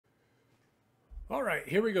All right,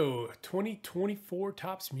 here we go. 2024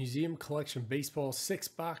 Topps Museum Collection Baseball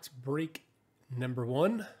 6-box break number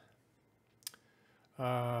 1.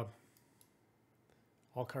 All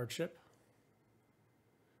card ship.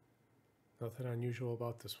 Nothing unusual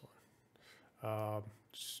about this one.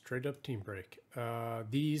 Straight up team break.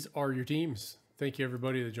 These are your teams. Thank you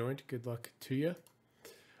everybody that joined. Good luck to you.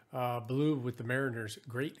 Blue with the Mariners.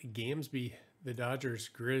 Great Gamsby. The Dodgers,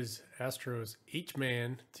 Grizz, Astros.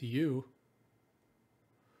 H-Man to you.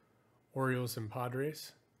 Orioles and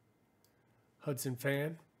Padres. Hudson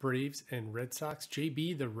Fan, Braves and Red Sox.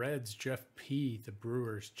 JB, the Reds. Jeff P, the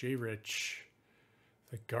Brewers. J Rich,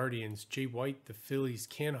 the Guardians. Jay White, the Phillies.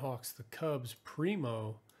 Can Hawks, the Cubs.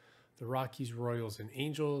 Primo, the Rockies, Royals and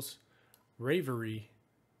Angels. Ravery,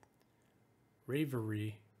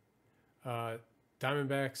 Diamondbacks,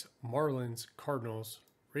 Marlins, Cardinals.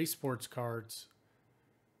 Race Sports Cards,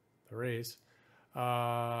 the Rays.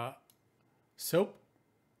 Soap,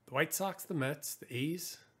 the White Sox, the Mets, the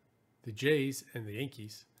A's, the Jays, and the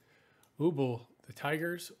Yankees. Ubel, the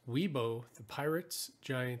Tigers. Weibo, the Pirates,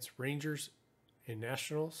 Giants, Rangers, and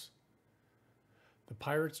Nationals. The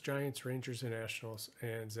Pirates, Giants, Rangers, and Nationals.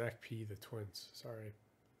 And Zach P, the Twins. Sorry, I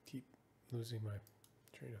keep losing my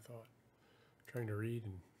train of thought. Trying to read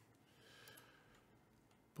and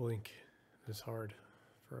blink is hard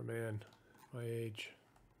for a man my age.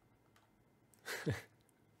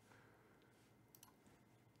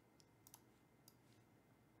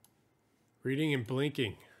 Reading and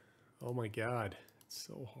blinking. Oh my God, it's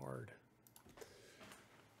so hard.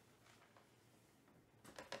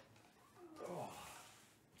 Oh.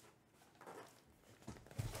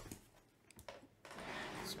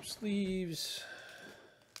 Some sleeves.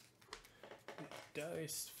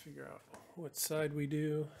 Dice, figure out what side we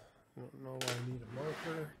do. I don't know why I need a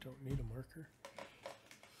marker. Don't need a marker.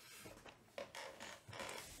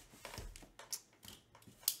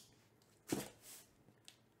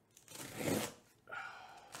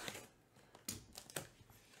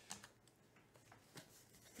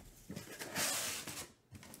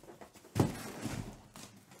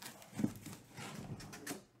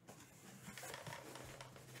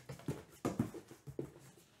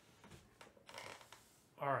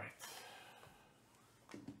 All right.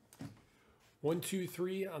 1, 2,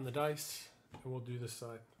 3 on the dice, and we'll do this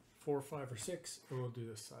side. 4, 5, or 6, and we'll do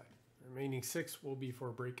this side. The remaining 6 will be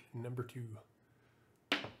for break number 2.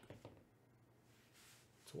 It's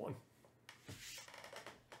 1.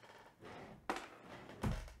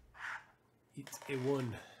 It's a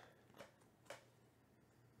 1.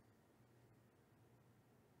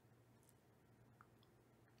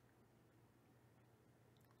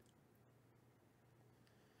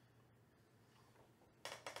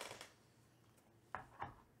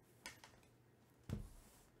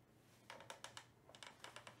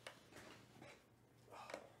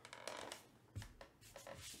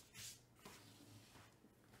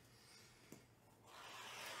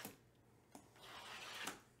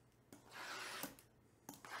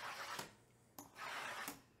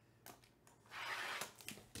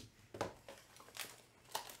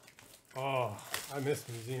 Oh, I missed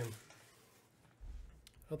museum. I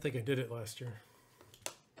don't think I did it last year.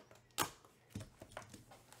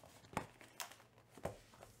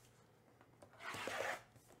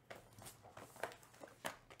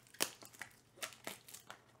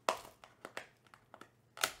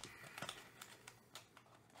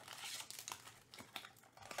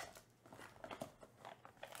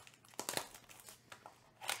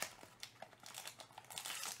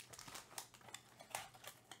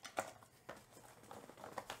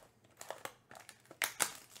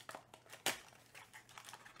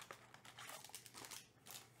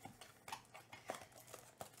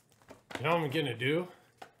 You know what I'm gonna do?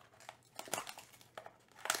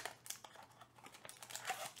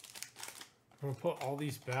 I'm gonna put all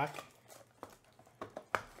these back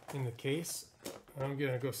in the case. And I'm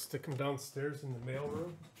gonna go stick them downstairs in the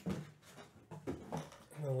mailroom.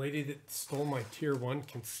 And the lady that stole my tier 1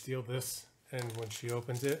 can steal this, and when she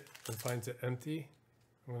opens it and finds it empty,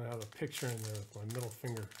 I'm gonna have a picture in there with my middle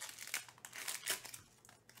finger.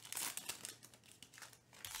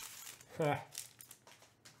 Ha.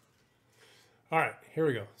 All right, here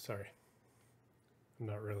we go. Sorry. I'm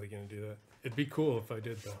not really going to do that. It'd be cool if I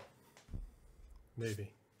did, though.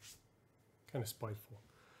 Maybe. Kind of spiteful.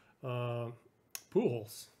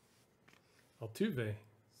 Pujols. Altuve.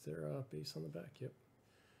 Is there a base on the back? Yep.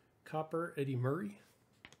 Copper, Eddie Murray.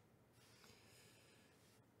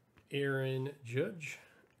 Aaron Judge.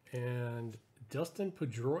 And Dustin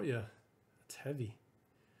Pedroia. That's heavy.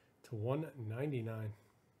 To 199.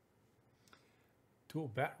 Dual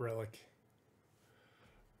bat relic.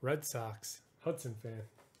 Red Sox, Hudson fan.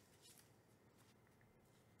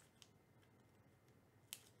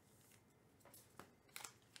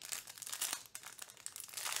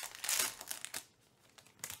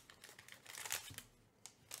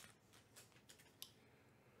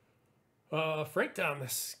 Frank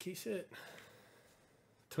Thomas, case hit.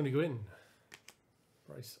 Tony Gwynn,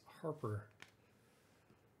 Bryce Harper,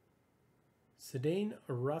 Cedane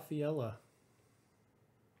Rafaela,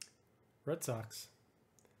 Red Sox,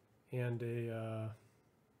 and a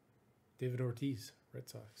David Ortiz, Red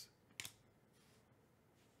Sox.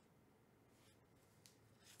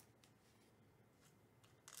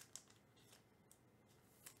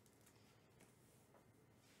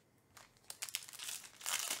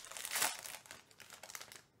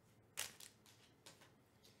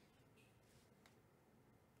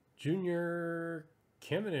 Junior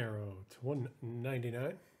Caminero to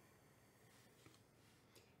 199.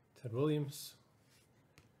 Ted Williams.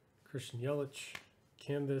 Christian Yelich.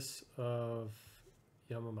 Canvas of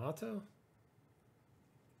Yamamoto.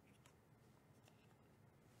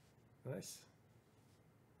 Nice.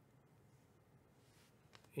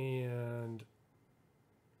 And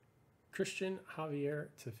Christian Javier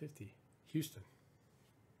to 50. Houston.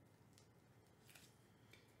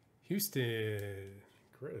 Houston.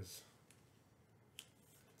 Chris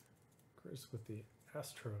with the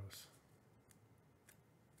Astros.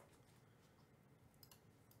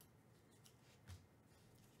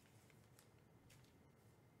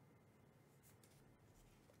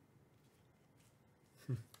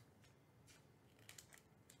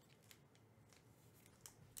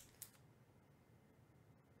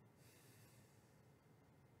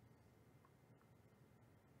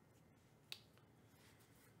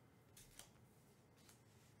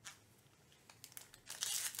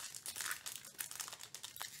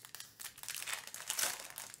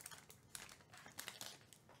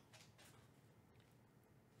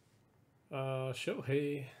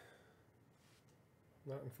 Shohei,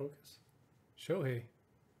 not in focus. Shohei,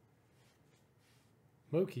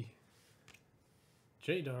 Mookie,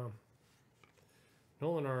 J-Dom,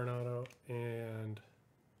 Nolan Arenado, and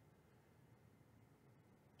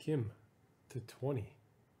Kim to 20.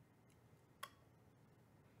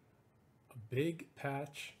 A big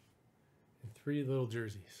patch and 3 little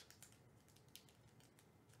jerseys.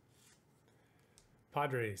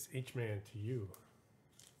 Padres, H-Man to you.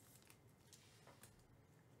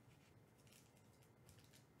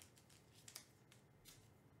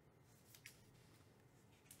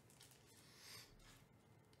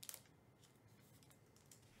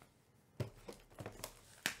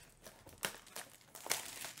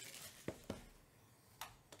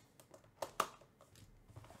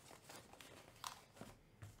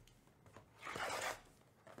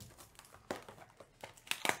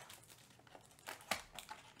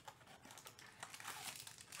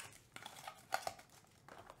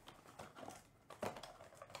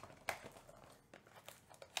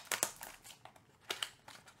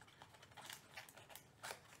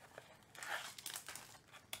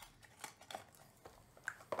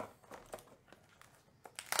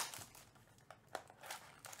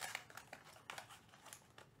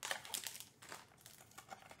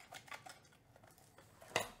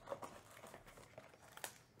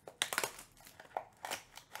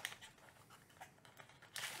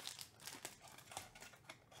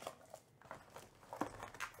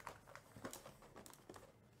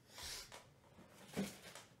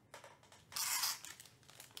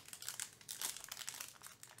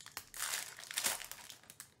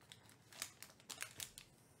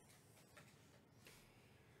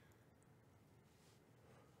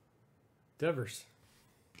 Devers,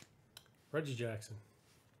 Reggie Jackson,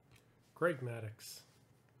 Greg Maddux,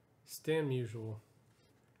 Stan Musial,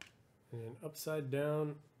 and an upside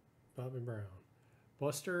down Bobby Brown.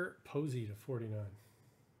 Buster Posey to 49.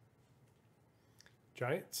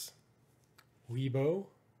 Giants, Weibo,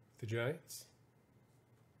 the Giants.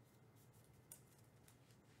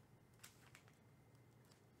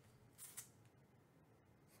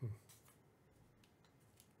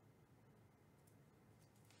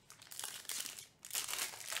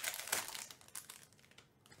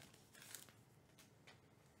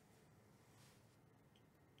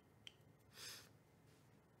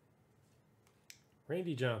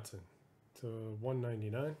 Randy Johnson to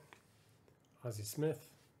 199. Ozzie Smith,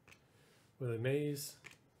 Willie Mays,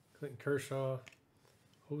 Clinton Kershaw,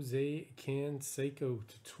 Jose Canseco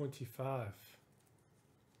to 25.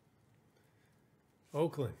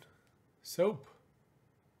 Oakland, Soap.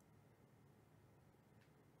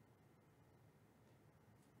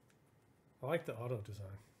 I like the auto design.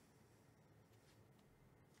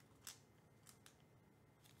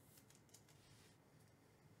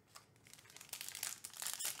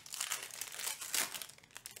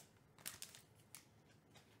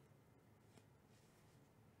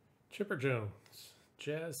 Chipper Jones,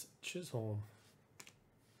 Jazz Chisholm,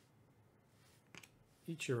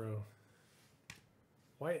 Ichiro,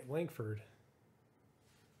 Wyatt Langford,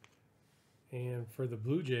 and for the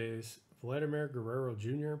Blue Jays, Vladimir Guerrero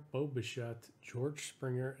Jr., Bo Bichette, George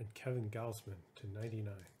Springer, and Kevin Gausman to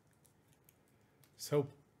 99. So,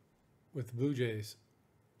 with the Blue Jays,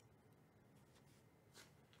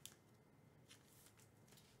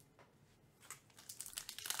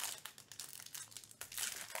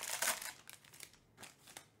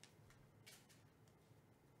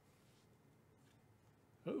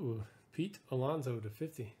 oh, Pete Alonso to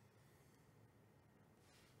 50.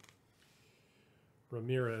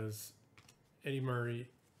 Ramirez, Eddie Murray,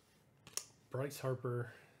 Bryce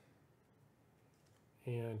Harper,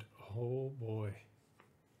 and oh boy.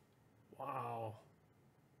 Wow.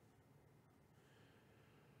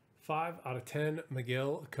 5 out of 10,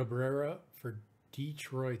 Miguel Cabrera for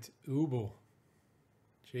Detroit. Ubel.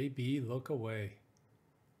 JB, look away.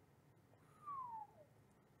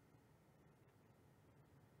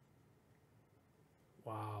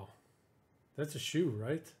 Wow. That's a shoe,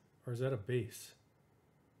 right? Or is that a base?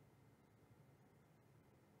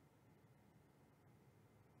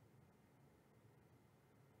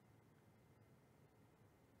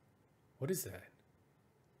 What is that?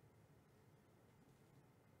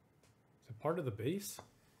 Is it part of the base?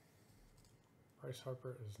 Bryce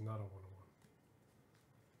Harper is not a 101.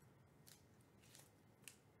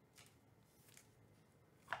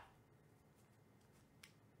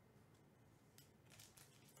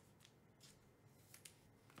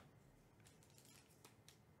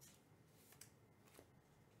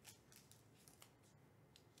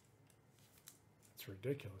 It's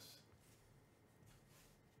ridiculous.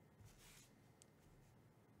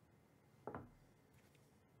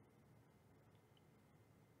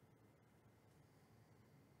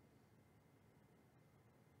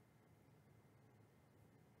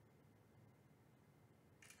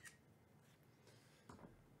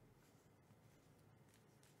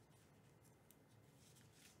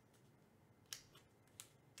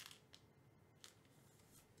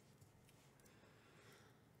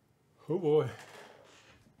 Oh boy.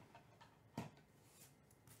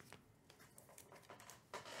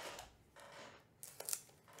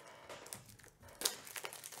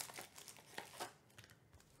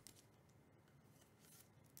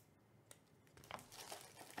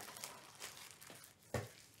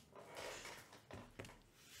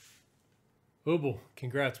 Ubel,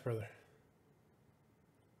 congrats, brother.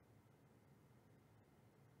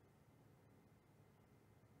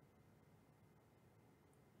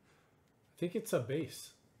 I think it's a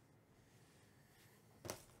base.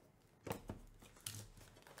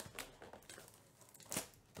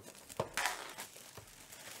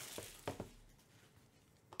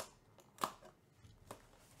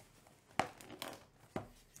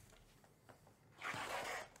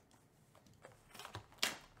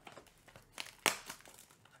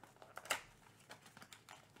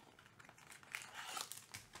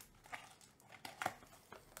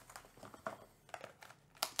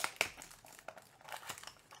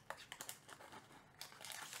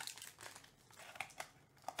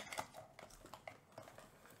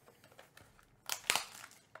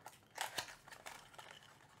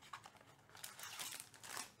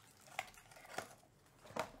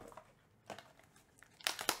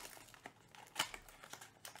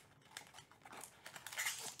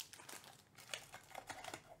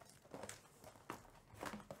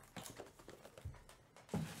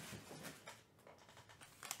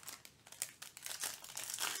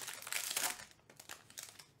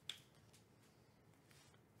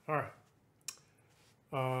 All right.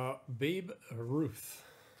 Babe Ruth.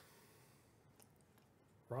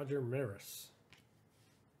 Roger Maris.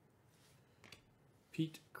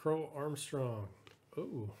 Pete Crow Armstrong.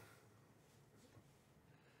 Oh.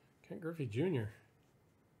 Kent Griffey Jr.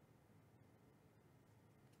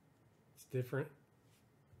 It's different.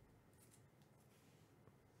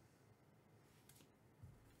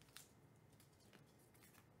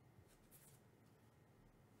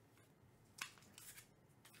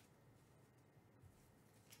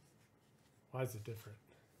 Why is it different?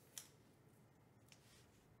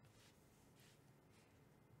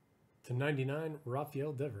 To 99,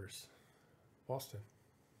 Rafael Devers, Boston.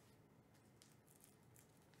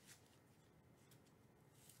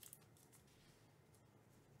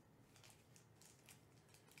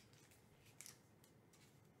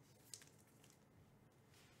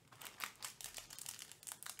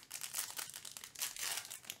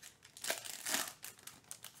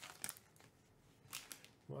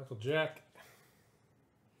 Michael Jack.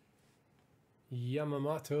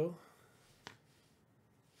 Yamamoto.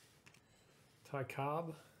 Ty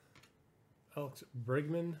Cobb, Alex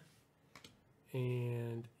Bregman,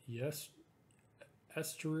 and yes,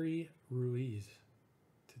 Estuary Ruiz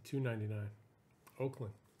to $2.99.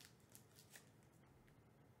 Oakland.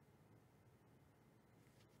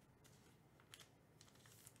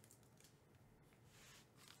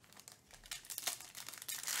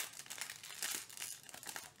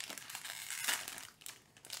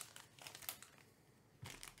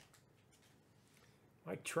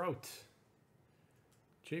 Mike Trout.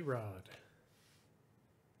 J-Rod.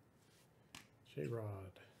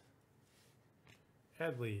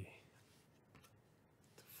 Adley.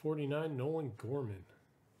 To 49, Nolan Gorman.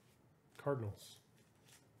 Cardinals.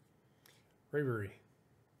 Bravery.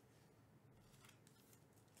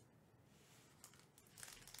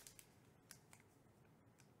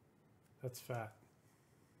 That's fat.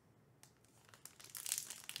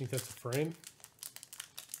 Think that's a frame?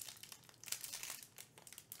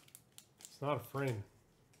 It's not a frame.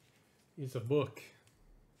 It's a book.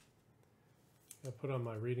 I put on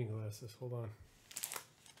my reading glasses. Hold on.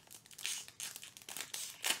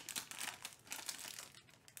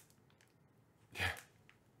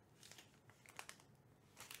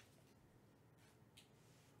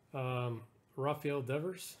 Rafael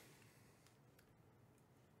Devers,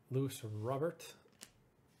 Lewis Robert,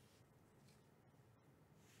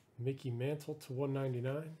 Mickey Mantle to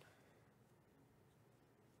 199,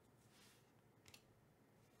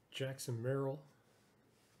 Jackson Merrill.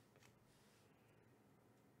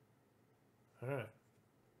 All right,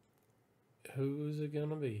 who's it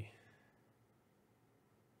gonna be?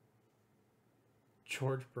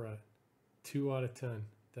 George Brett, 2 out of 10.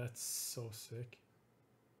 That's so sick.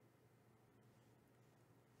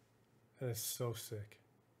 That is so sick.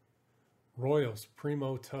 Royals,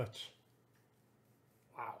 Primo Touch.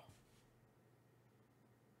 Wow.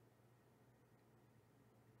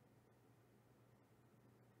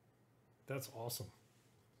 That's awesome.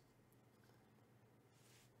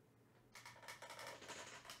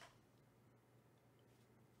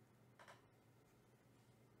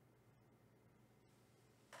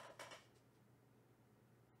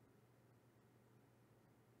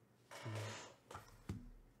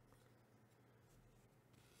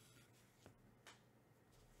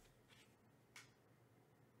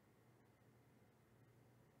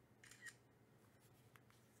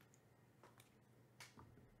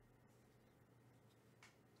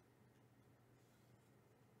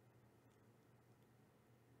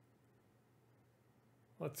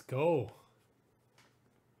 Let's go.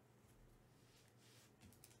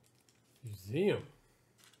 Museum.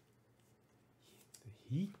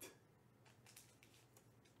 The Heat.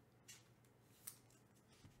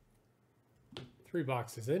 Three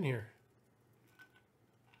boxes in here.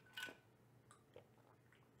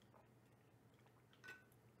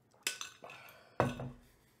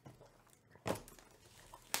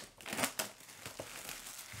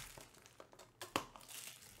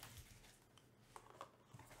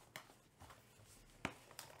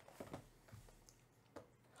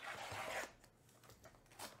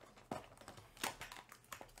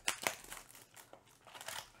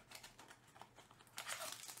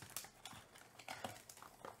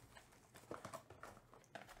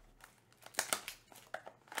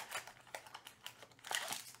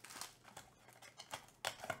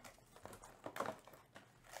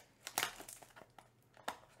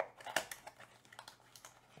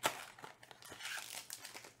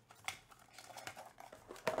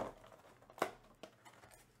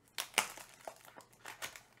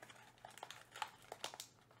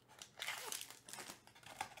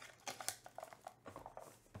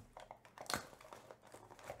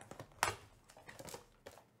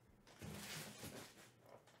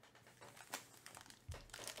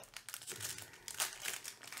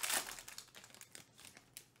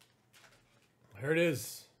 There it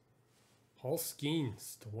is. Paul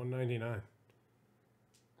Skeens to 199.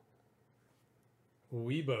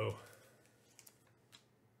 Weibo.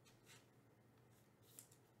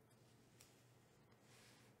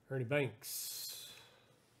 Ernie Banks.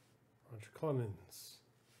 Roger Clemens.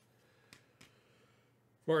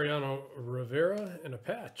 Mariano Rivera and a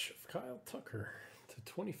patch of Kyle Tucker to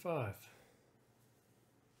 25.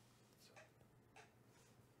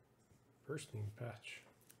 First name patch.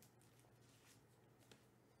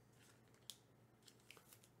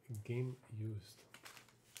 Game used.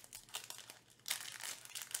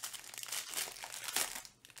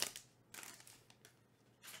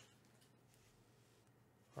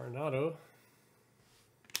 Arnado,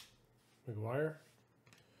 McGuire,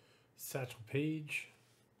 Satchel Paige,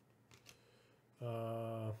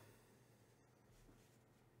 Evan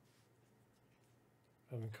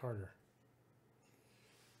Carter.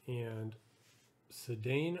 And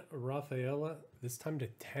Sedane Rafaela, this time to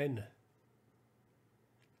 10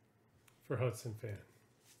 for Hudson fan.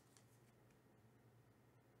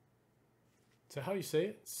 Is that how you say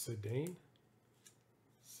it? Sedane?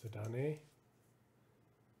 Sedane?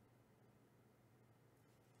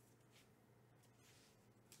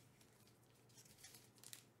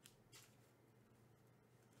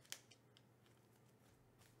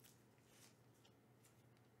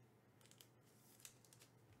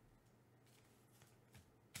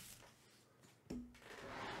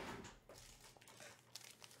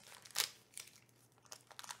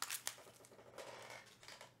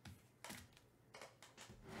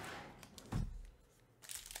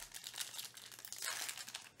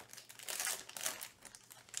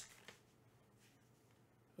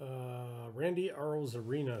 Randy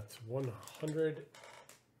Arozarena to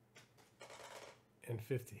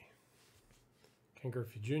 150. Ken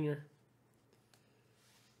Griffey Jr.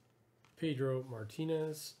 Pedro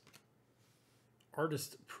Martinez.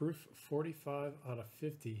 Artist Proof 45 out of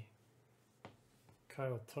 50.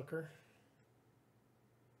 Kyle Tucker.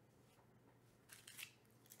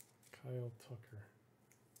 Kyle Tucker.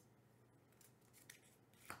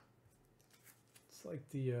 It's like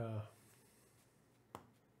the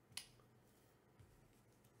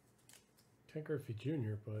Ken Griffey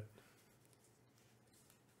Jr., but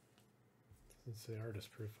doesn't say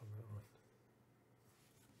artist proof on that one.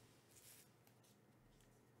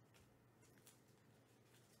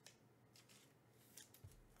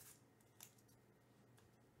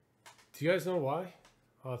 Do you guys know why?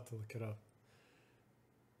 I'll have to look it up.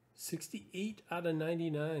 68 out of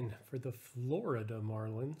 99 for the Florida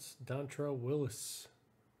Marlins, Dontrell Willis.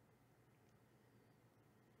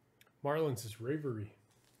 Marlins is Ravery.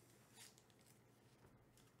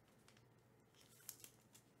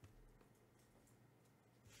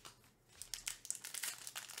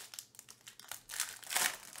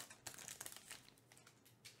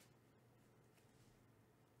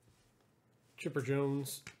 Chipper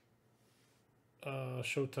Jones,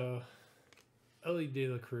 Shota, Ellie De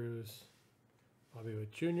La Cruz, Bobby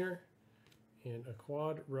Witt Jr., and a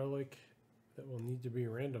quad relic that will need to be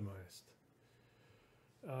randomized.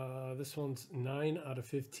 This one's 9 out of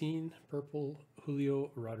 15. Purple,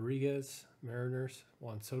 Julio Rodriguez, Mariners.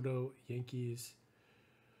 Juan Soto, Yankees.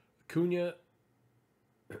 Acuna,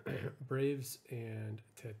 Braves, and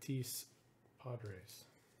Tatis, Padres.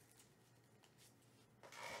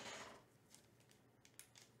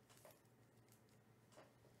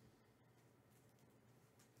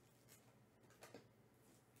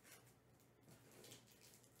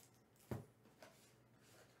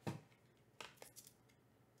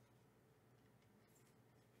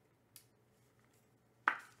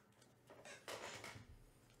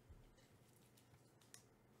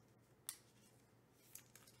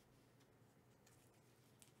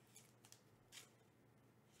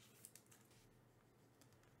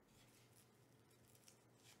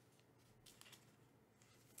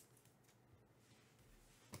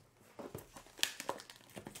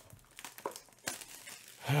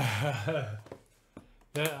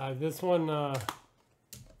 Yeah, this one, I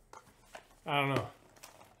don't know.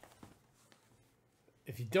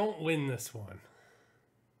 If you don't win this one,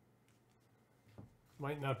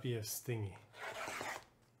 might not be as stingy.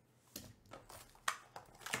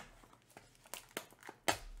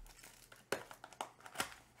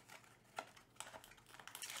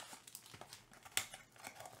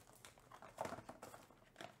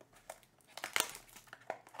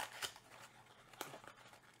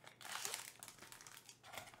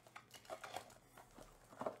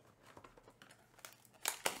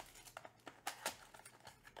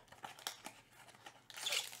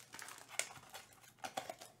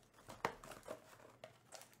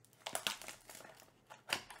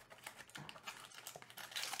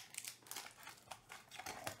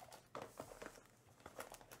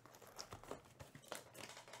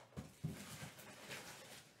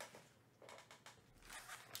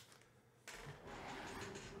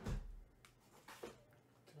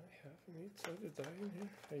 Eight-sided die in here?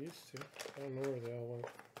 I used to. I don't know where they all went.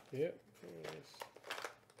 Yep, there it is.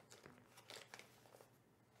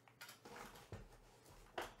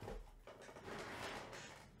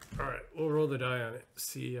 All right, we'll roll the die on it.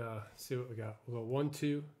 See what we got. We'll go 1,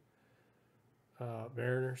 2,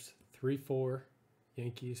 Mariners, 3, 4,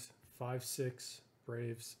 Yankees, 5, 6,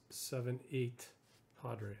 Braves, 7, 8,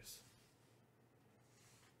 Padres.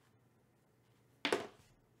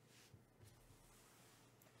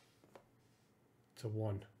 To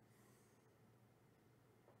 1.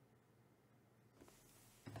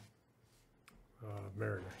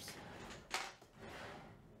 Mariners.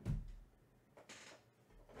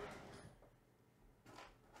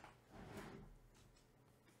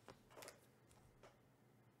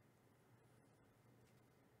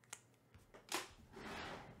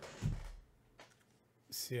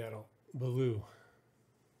 Seattle. Blue.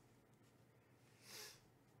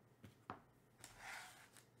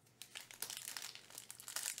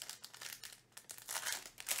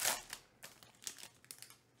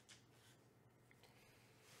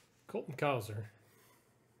 Colton Cowser.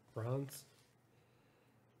 Bronze.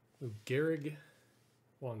 Lou Gehrig.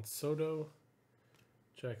 Juan Soto.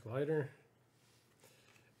 Jack Leiter.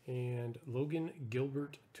 And Logan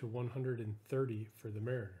Gilbert to 130 for the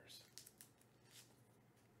Mariners.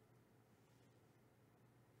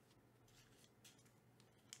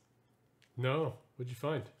 No. What'd you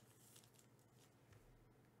find?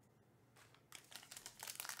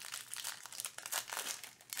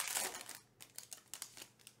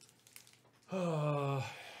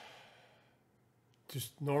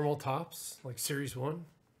 Just normal tops, like Series 1.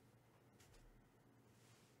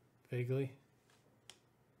 Vaguely.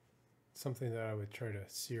 Something that I would try to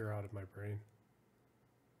sear out of my brain.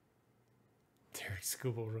 Derek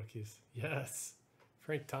Skubal rookies. Yes.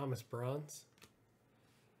 Frank Thomas bronze.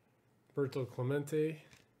 Berto Clemente.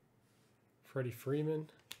 Freddie Freeman.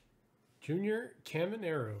 Junior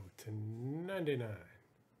Caminero to 99.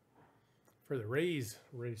 For the Rays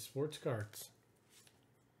Sports Cards.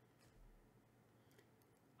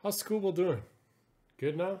 How's Skubal doing?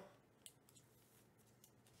 Good now?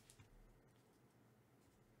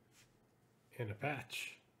 And a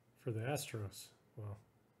patch for the Astros. Well,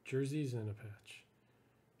 jerseys and a patch.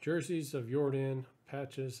 Jerseys of Jordan,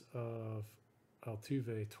 patches of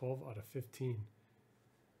Altuve, 12 out of 15.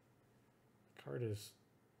 Card is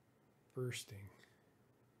bursting.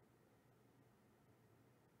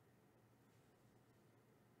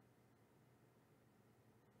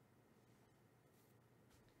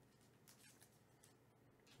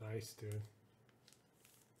 Nice, dude.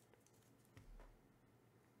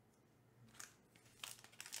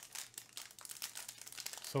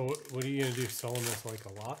 So what are you going to do? Selling this like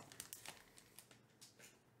a lot?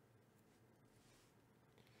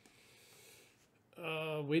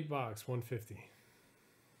 Wade Boggs, 150.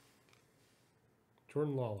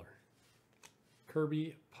 Jordan Lawler.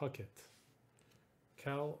 Kirby Puckett.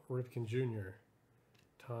 Cal Ripken Jr.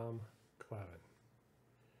 Tom Glavine.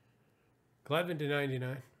 Glavine to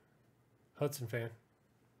 99. Hudson fan.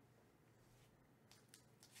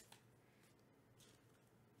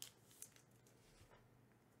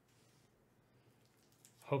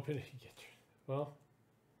 Hoping he gets you. Well,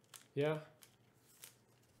 yeah.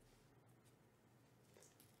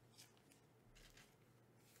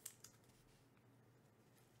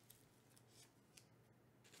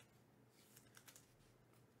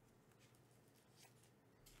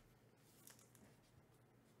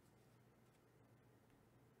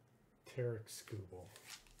 Derek Skubal.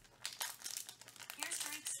 Here's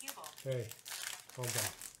Derek Skubal. Hey, calm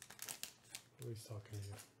down. Nobody's talking to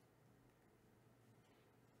you.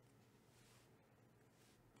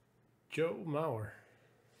 Joe Mauer.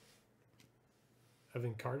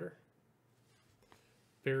 Evan Carter.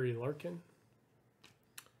 Barry Larkin.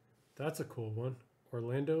 That's a cool one.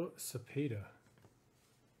 Orlando Cepeda.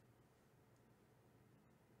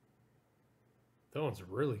 That one's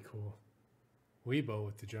really cool. Weibo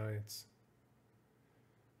with the Giants.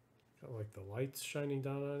 Got like the lights shining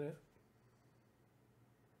down on it.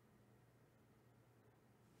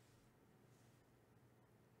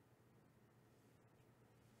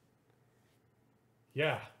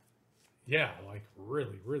 Yeah. Yeah, like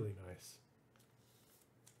really, really nice.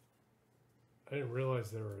 I didn't realize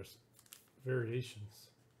there were variations.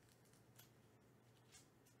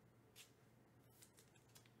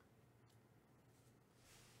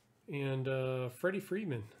 And Freddie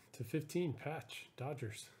Freeman to 15 patch.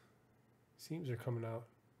 Dodgers. Seams are coming out.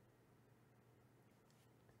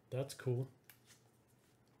 That's cool.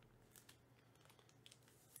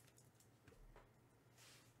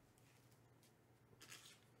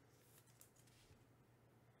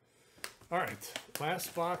 All right,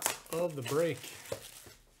 last box of the break.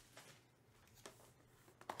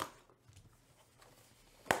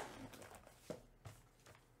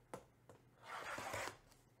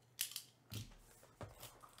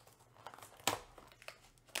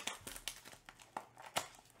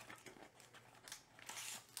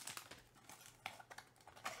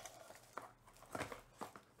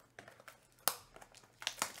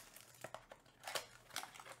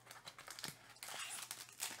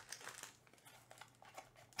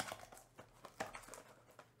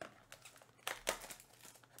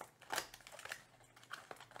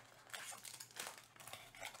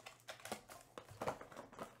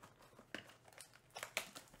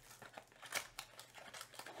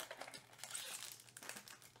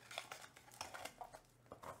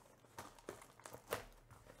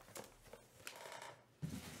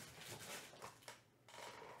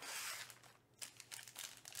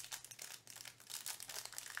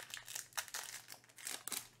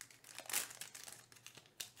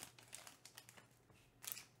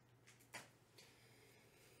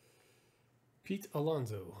 Pete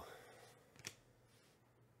Alonso.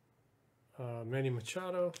 Manny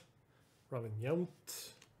Machado, Robin Yount,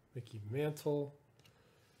 Mickey Mantle,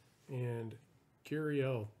 and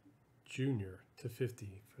Gurriel Jr.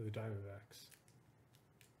 /50 for the Diamondbacks.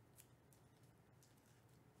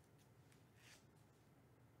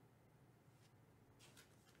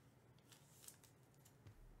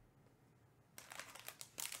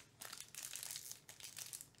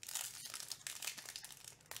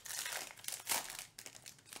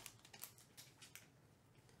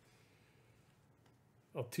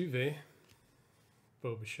 Altuve,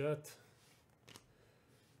 Bo Bichette,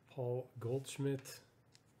 Paul Goldschmidt,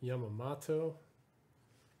 Yamamoto,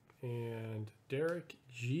 and Derek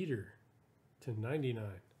Jeter /99.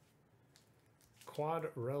 Quad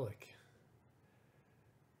relic.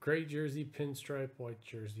 Gray jersey, pinstripe, white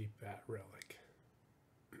jersey, bat relic.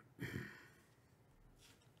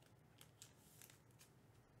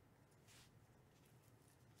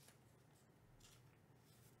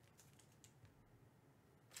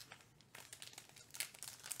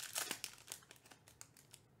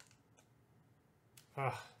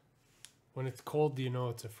 When it's cold, do you know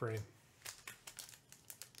it's a frame?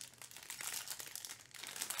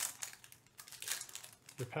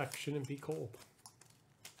 Your pack shouldn't be cold.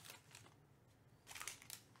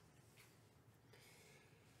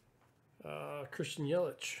 Christian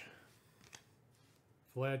Yelich,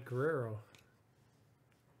 Vlad Guerrero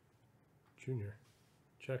Jr.,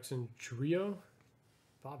 Jackson Trio,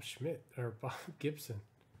 Bob Gibson,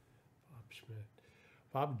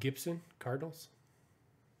 Bob Gibson, Cardinals,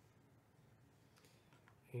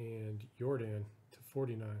 and Jordan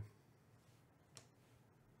 /49.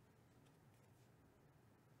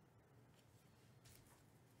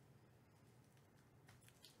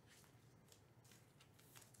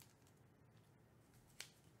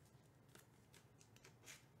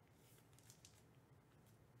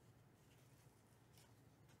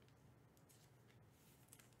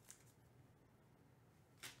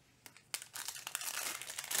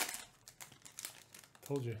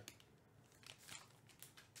 Told you.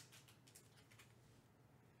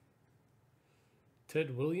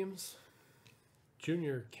 Ted Williams,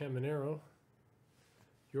 Junior Caminero,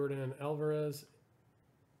 Jordan Alvarez,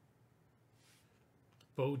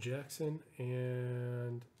 Bo Jackson,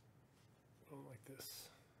 and I don't like this.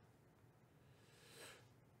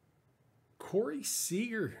 Corey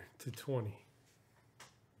Seager /20.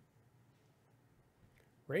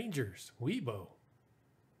 Rangers, Weibo.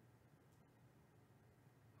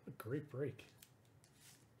 What a great break.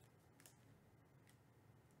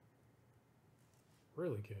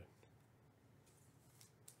 Really good.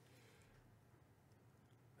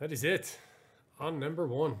 That is it on number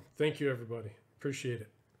 1. Thank you, everybody. Appreciate it.